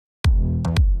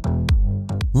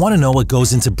Want to know what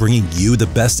goes into bringing you the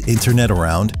best internet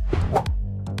around?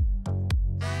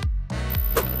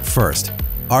 First,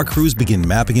 our crews begin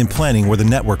mapping and planning where the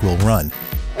network will run.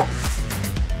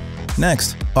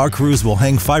 Next, our crews will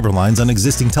hang fiber lines on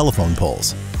existing telephone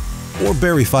poles or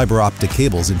bury fiber optic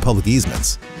cables in public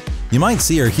easements. You might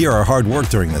see or hear our hard work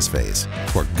during this phase,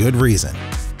 for good reason.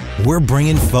 We're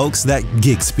bringing folks that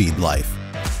gig speed life.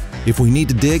 If we need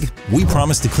to dig, we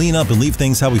promise to clean up and leave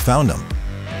things how we found them.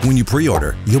 When you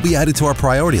pre-order, you'll be added to our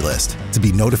priority list to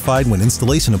be notified when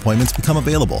installation appointments become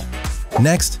available.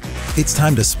 Next, it's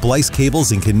time to splice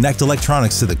cables and connect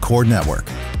electronics to the core network.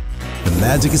 The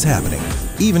magic is happening,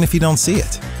 even if you don't see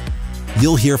it.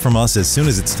 You'll hear from us as soon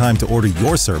as it's time to order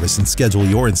your service and schedule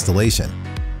your installation.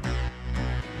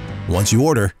 Once you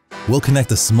order, we'll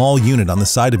connect a small unit on the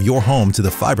side of your home to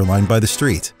the fiber line by the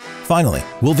street. Finally,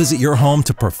 we'll visit your home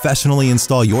to professionally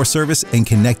install your service and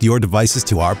connect your devices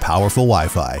to our powerful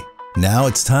Wi-Fi. Now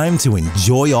it's time to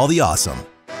enjoy all the awesome.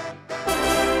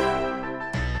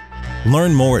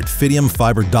 Learn more at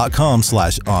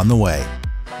fidiumfiber.com/ontheway.